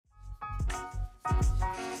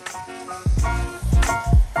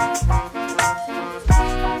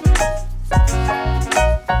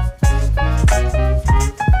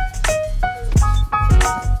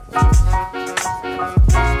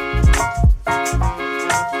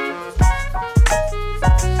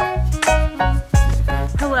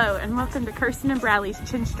Welcome to Kirsten and Bradley's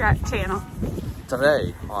Chin Strap channel.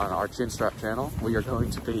 Today on our Chin Strap channel, we are going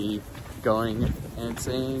to be going and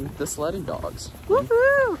seeing the sledding dogs.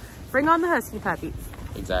 Woohoo! Bring on the husky puppies.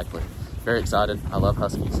 Exactly. Very excited. I love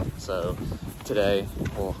huskies. So today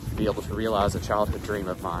we'll be able to realize a childhood dream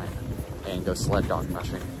of mine and go sled dog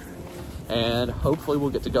mushing. And hopefully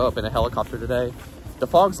we'll get to go up in a helicopter today. The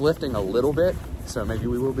fog's lifting a little bit, so maybe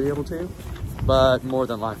we will be able to, but more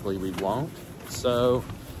than likely we won't. So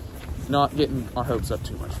not getting our hopes up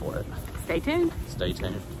too much for it. Stay tuned. Stay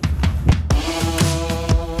tuned.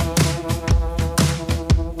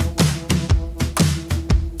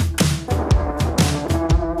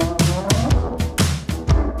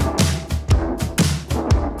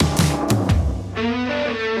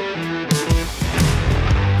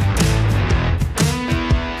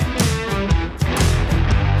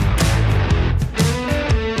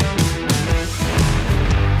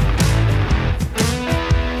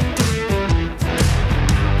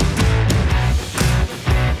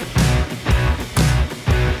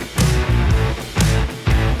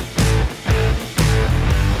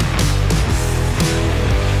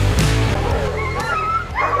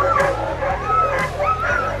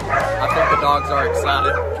 Dogs are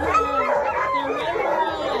excited.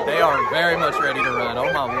 They are very much ready to run.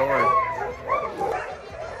 Oh my Lord.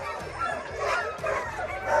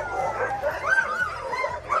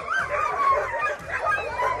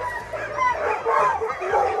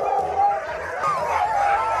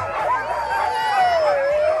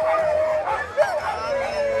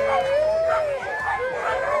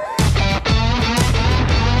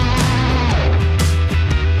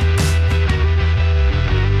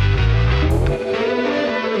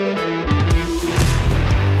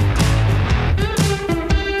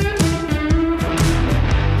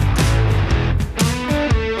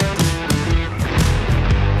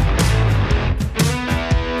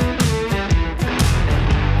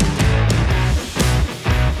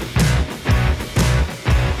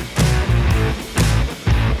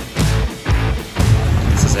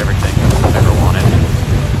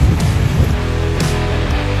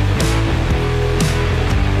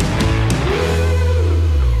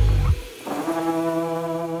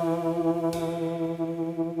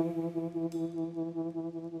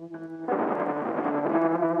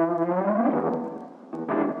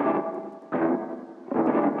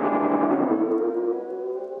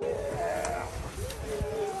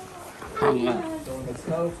 The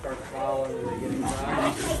snow starts falling and they get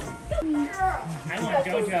inside. I want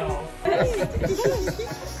JoJo.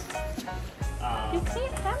 You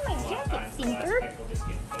can't have my jacket, Tinker.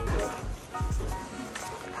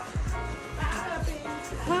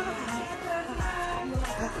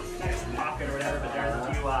 Pocket or whatever, but there's a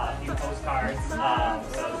few postcards. So we've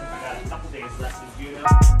got a couple days left in Juneau.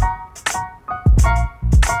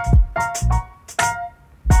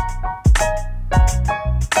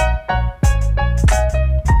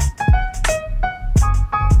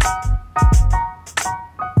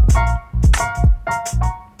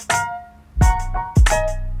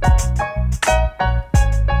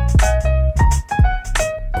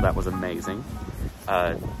 That was amazing.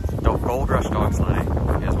 The Gold Rush dog sledding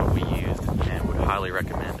is what we used and would highly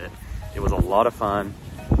recommend it. It was a lot of fun.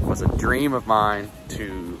 It was a dream of mine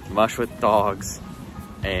to mush with dogs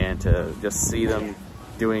and to just see them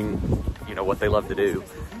doing, you know, what they love to do.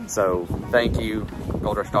 So thank you,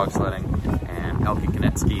 Gold Rush Dog Sledding and Elke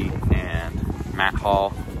Konetsky and Matt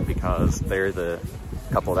Hall, because they're the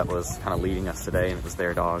couple that was kind of leading us today, and it was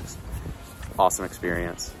their dogs. Awesome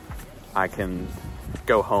experience. I can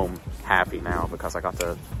go home happy now because I got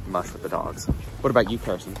to mush with the dogs. What about you,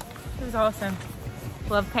 Kirsten? It was awesome.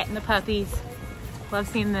 Love petting the puppies. Love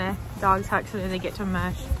seeing the dogs hug so that they get to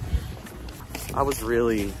mush. I was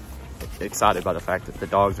really excited by the fact that the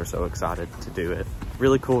dogs are so excited to do it.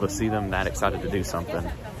 Really cool to see them that excited to do something,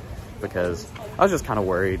 because I was just kind of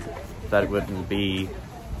worried that it wouldn't be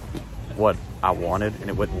what I wanted and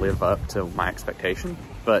it wouldn't live up to my expectation,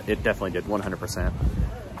 but it definitely did 100%.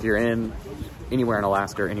 If you're in anywhere in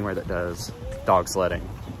Alaska or anywhere that does dog sledding,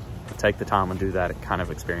 take the time and do that kind of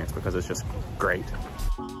experience because it's just great.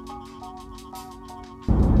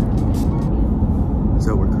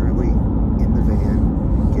 So we're currently in the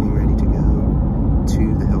van, getting ready to go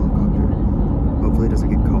to the helicopter. Hopefully it doesn't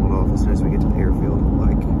get called off as soon as we get to the airfield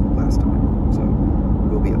like last time. So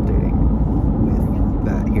we'll be updating with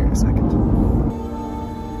that here in a second.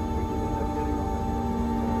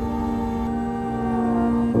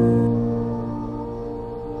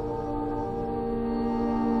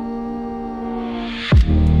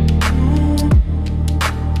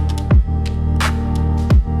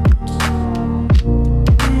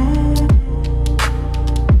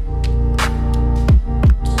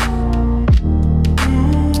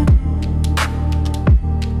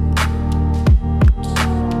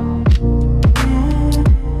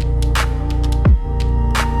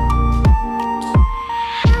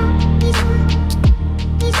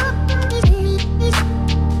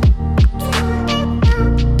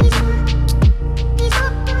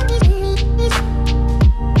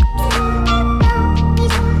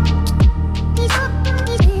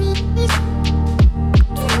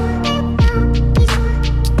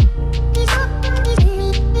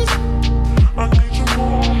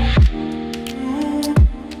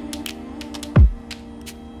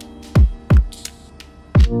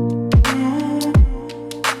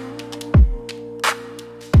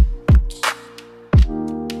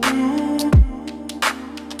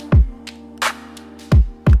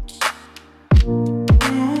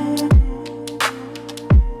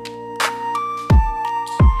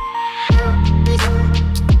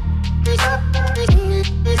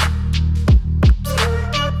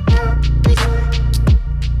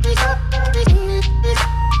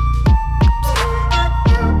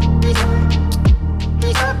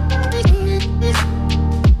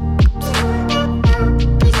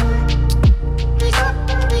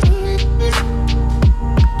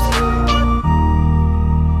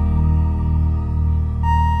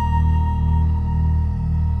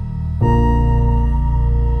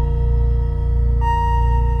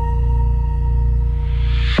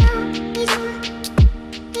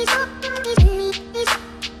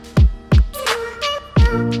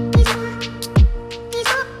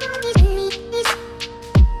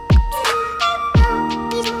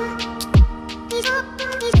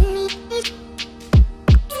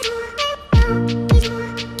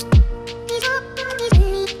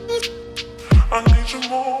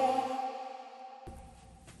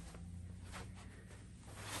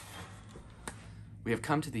 We have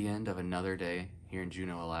come to the end of another day here in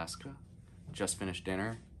Juneau, Alaska. Just finished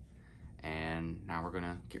dinner, and now we're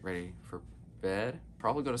gonna get ready for bed.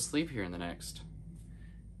 Probably go to sleep here in the next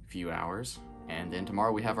few hours, and then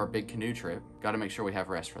tomorrow we have our big canoe trip. Got to make sure we have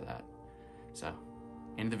rest for that. So,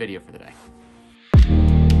 end of the video for the day.